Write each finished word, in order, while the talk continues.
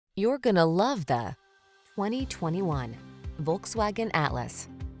You're gonna love the 2021 Volkswagen Atlas.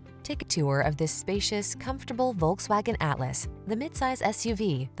 Take a tour of this spacious, comfortable Volkswagen Atlas, the midsize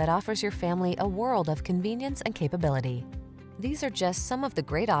SUV that offers your family a world of convenience and capability. These are just some of the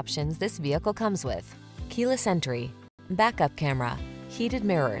great options this vehicle comes with: keyless entry, backup camera, heated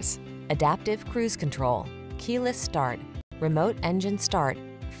mirrors, adaptive cruise control, keyless start, remote engine start,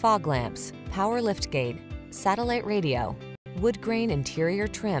 fog lamps, power liftgate, satellite radio, wood grain interior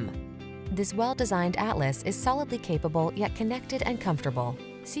trim. This well-designed Atlas is solidly capable yet connected and comfortable.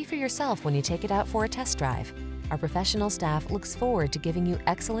 See for yourself when you take it out for a test drive. Our professional staff looks forward to giving you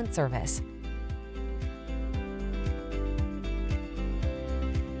excellent service.